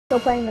Still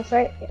playing this,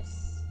 right?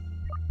 Yes.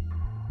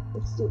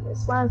 Let's do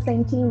this. We're on the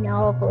same team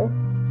now, hopefully.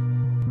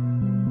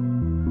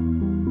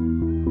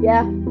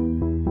 Yeah.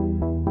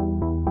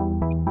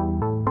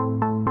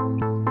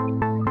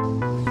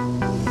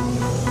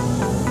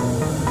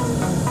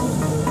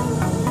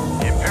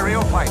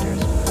 Imperial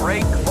fighters,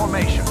 break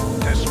formation.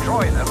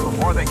 Destroy them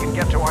before they can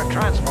get to our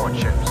transport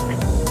ships.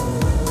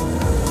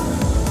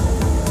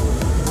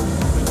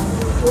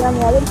 We're on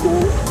the other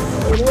team?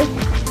 There it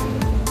is.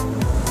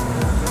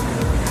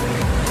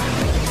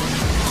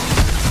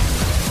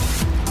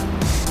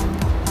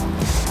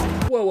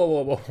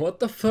 Whoa, what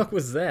the fuck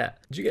was that?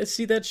 Did you guys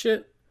see that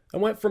shit? I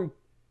went from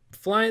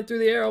flying through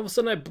the air, all of a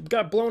sudden I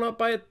got blown up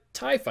by a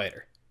TIE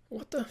fighter.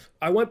 What the?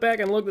 I went back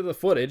and looked at the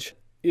footage.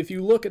 If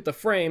you look at the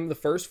frame, the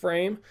first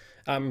frame,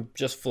 I'm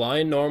just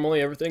flying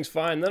normally, everything's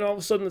fine. Then all of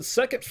a sudden the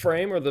second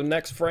frame, or the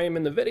next frame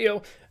in the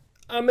video,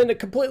 I'm in a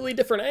completely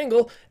different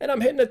angle, and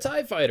I'm hitting a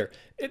TIE fighter.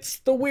 It's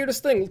the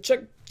weirdest thing.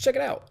 Check it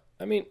out.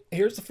 I mean,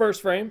 here's the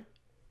first frame.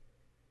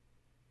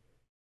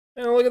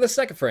 And look at the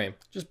second frame.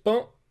 Just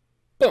boom,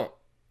 boom.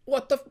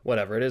 What the?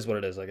 Whatever, it is what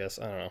it is, I guess.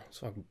 I don't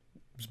know.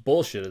 It's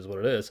bullshit is what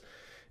it is.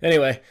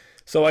 Anyway,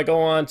 so I go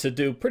on to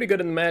do pretty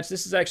good in the match.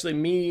 This is actually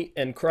me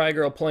and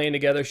Crygirl playing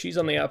together. She's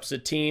on the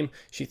opposite team.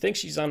 She thinks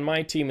she's on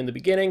my team in the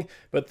beginning,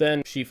 but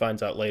then she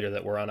finds out later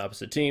that we're on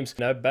opposite teams.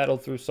 And I've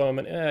battled through some,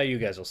 and you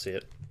guys will see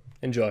it.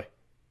 Enjoy.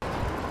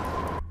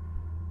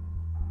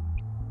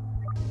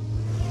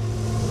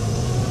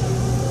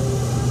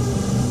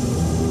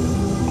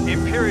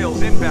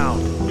 Imperials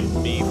inbound.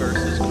 Me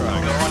versus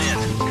Crygirl. Going in.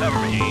 Cover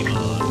me.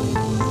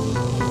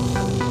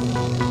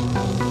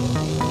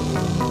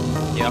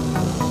 Yep.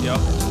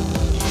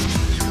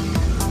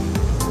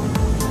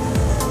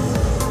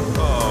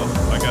 Oh,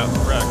 I got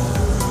wrecked.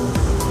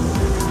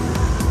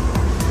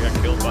 I got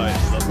killed by a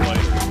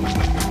sub-fighter.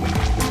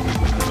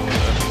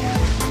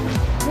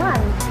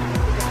 Nice.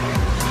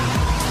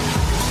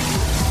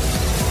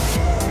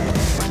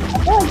 I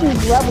feel like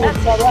these rebels,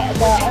 the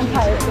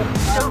Empire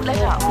ships. Don't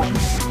let up.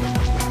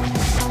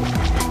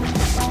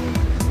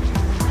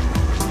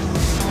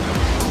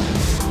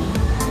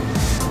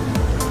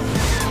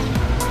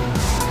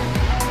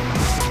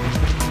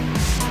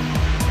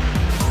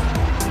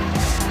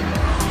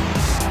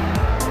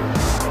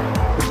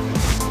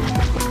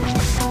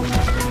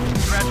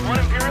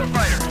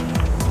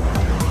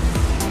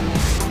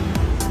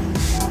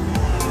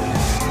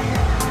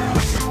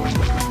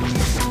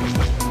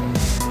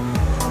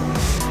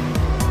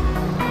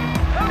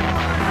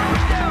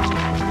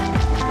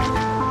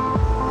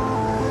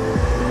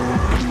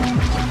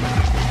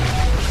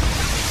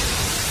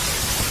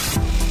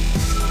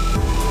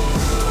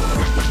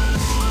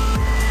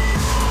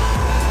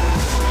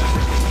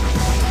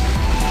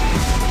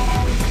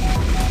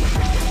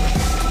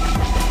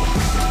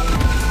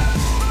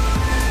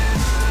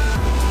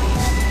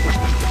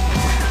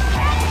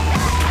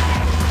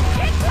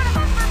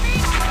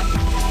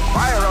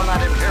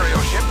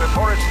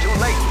 Before it's too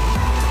late.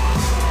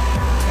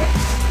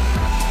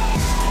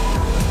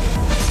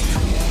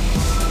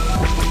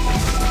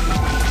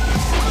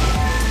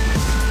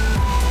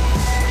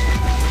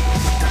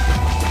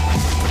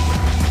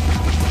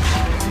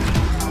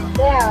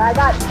 There, I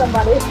got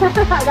somebody. I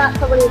got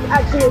somebody who's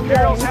actually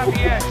Imperials killing. have the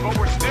edge, but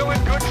we're still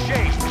in good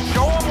shape.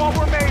 Show them what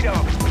we're made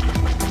of.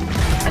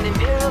 An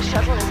Imperial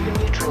shuttle has been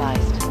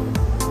neutralized.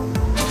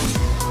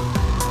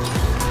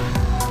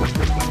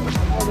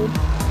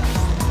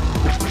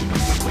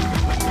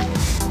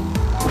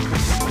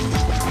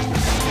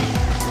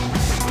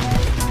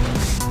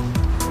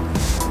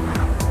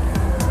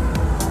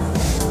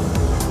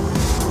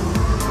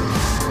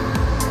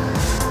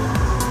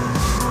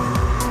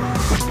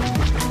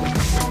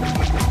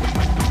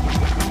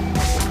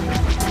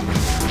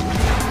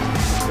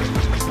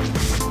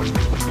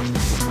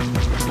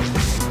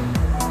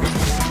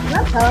 I'm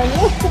not telling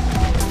you.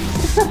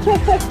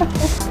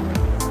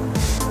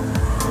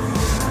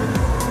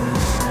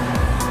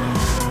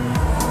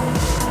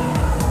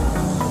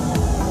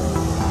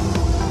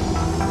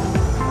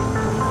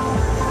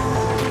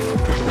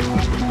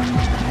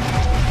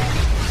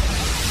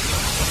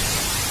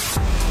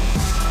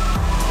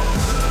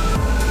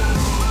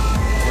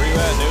 Where you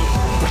at, noob?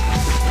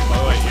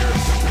 Oh wait,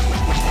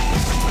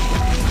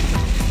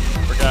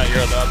 forgot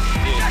you're on the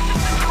opposite team.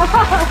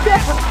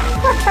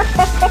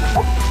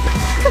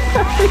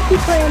 He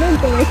ran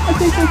into me. I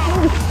think we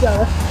killed each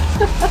other.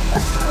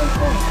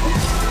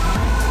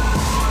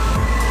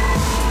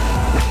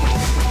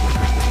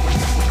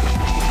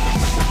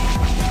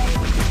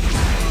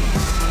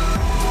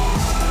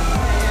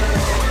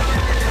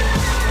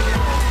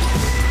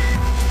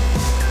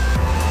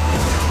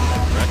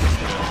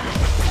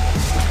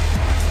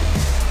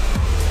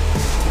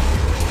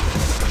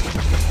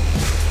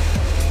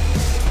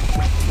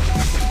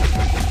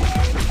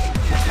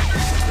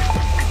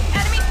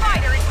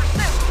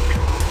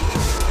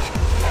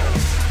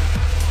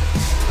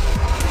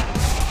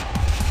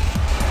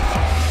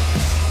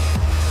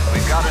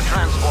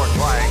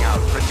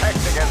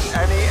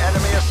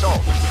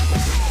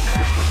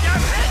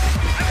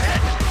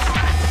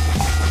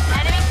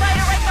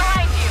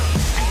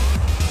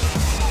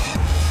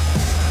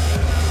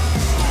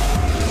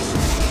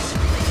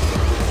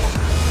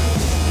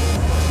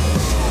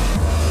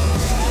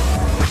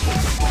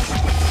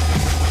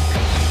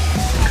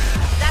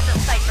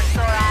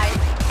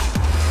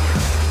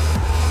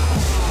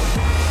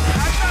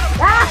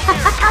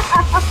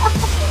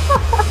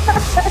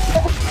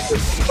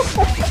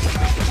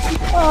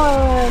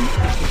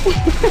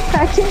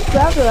 I can't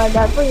stop it like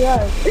that pretty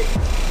hard.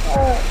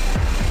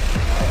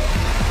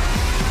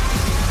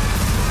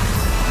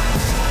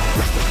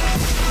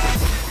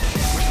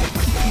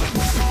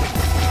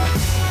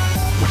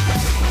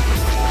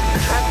 The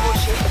transport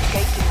ship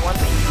escaped in 1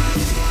 minute.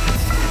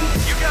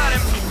 You got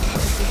him.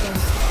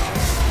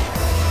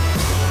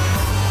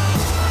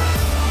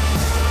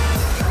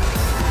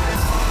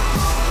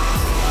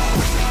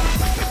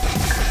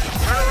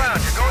 Turn around.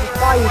 You're going the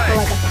Saw wrong you for way.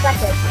 like a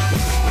second.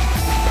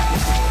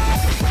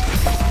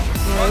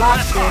 You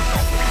lost you.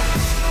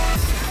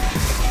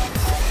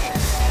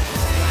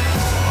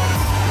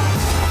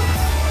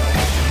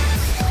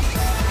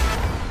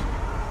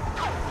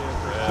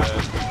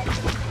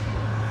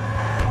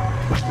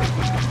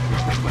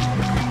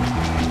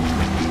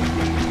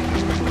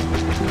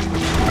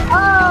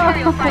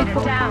 Imperial fighter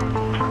down.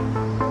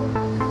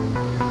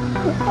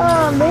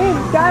 Oh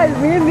man, guys,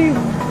 me and these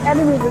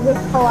enemies are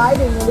just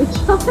colliding with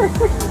each other.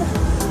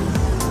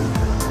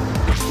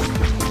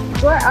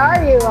 Where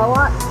are you? I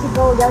want to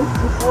go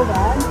against you so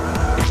bad.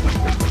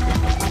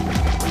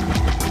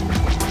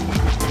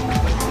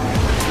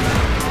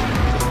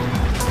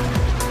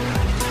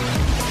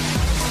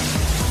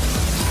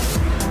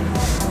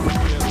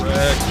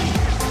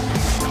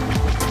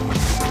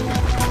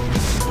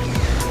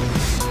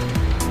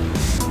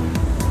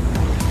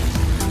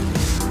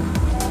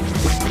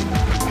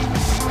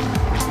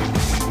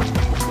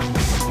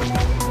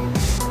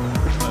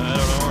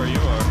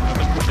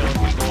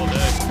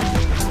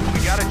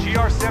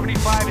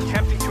 GR-75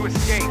 attempting to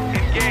escape.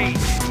 Engage.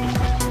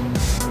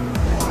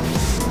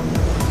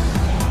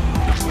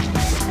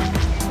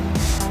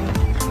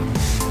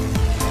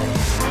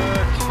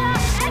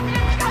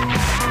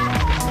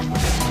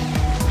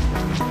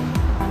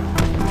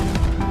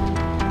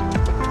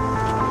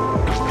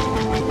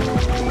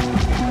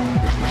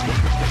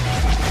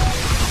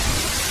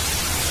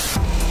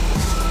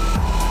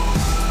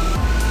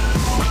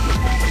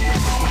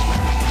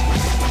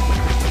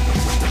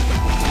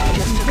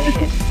 Just took a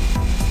hit.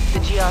 The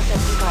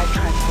GR-75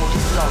 transport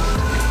is lost.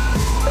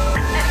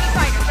 Enemy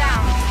fighter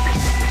down.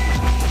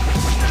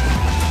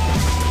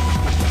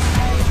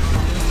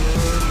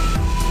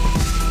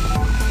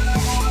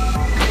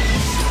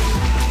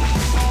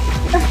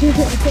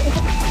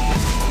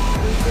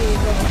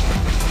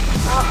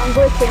 Oh, I'm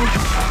glitching.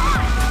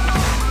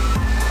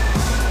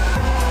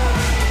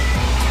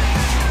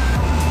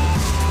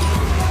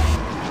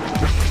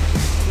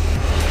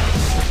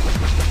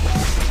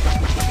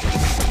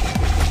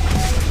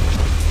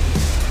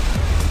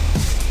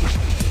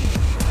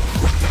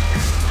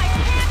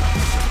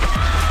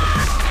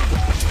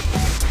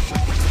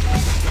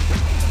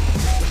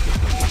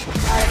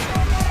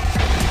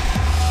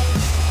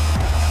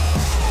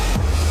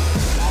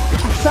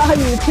 Saw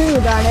you too,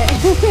 darn it.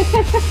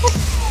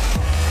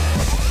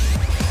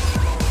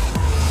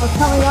 I was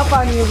coming up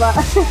on you, but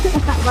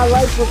my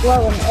lights were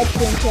glowing.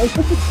 Excellent.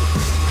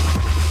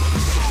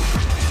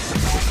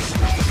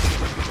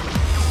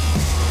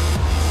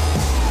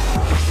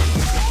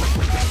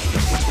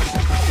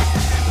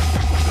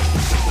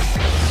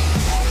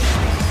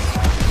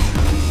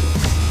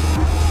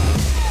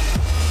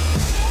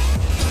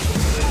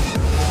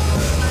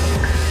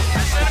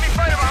 Enemy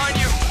fighter behind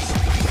you.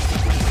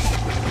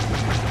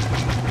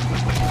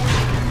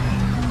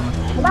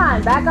 Come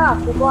on, back off.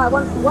 Just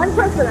one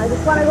person. I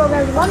just want to go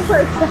against one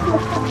person.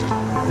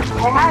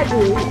 I had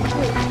you.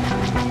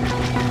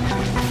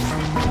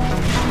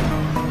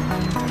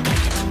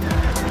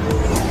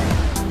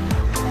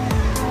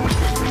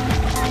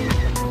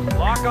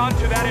 Lock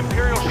onto that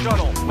Imperial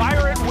shuttle.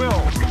 Fire at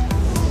will.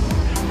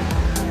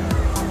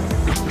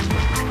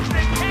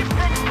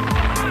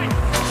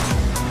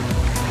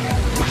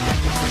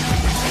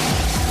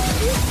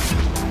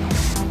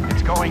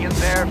 It's going in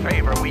their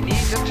favor. We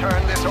need to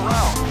turn this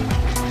around.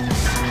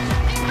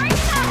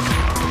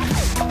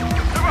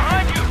 They're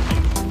behind you.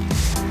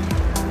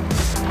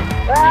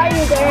 Where are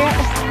you, Garrett?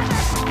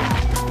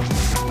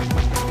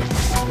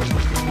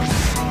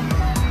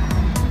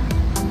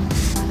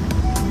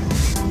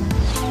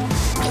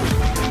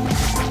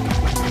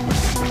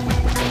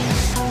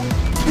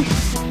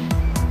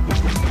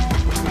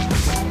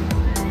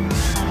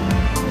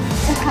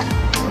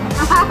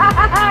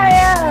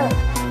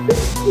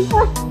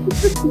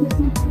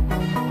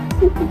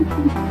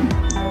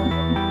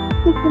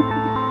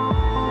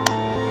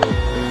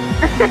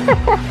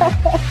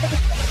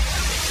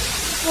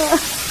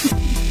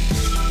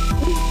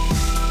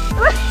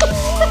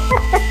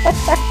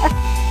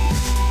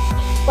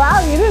 Wow,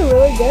 you did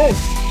really good.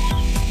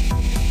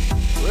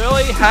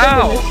 Really?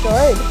 How?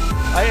 Destroyed.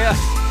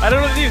 I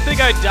don't even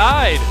think I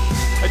died.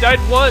 I died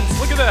once.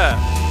 Look at that.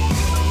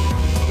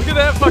 Look at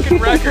that fucking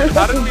record.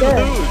 How did we Good.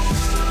 lose?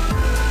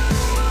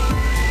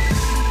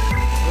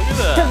 Look at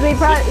that. Because they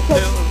probably,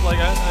 It was like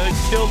I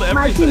killed everything.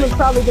 my team was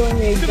probably doing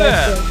the Look at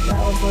that. exact same. That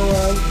was what it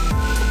was.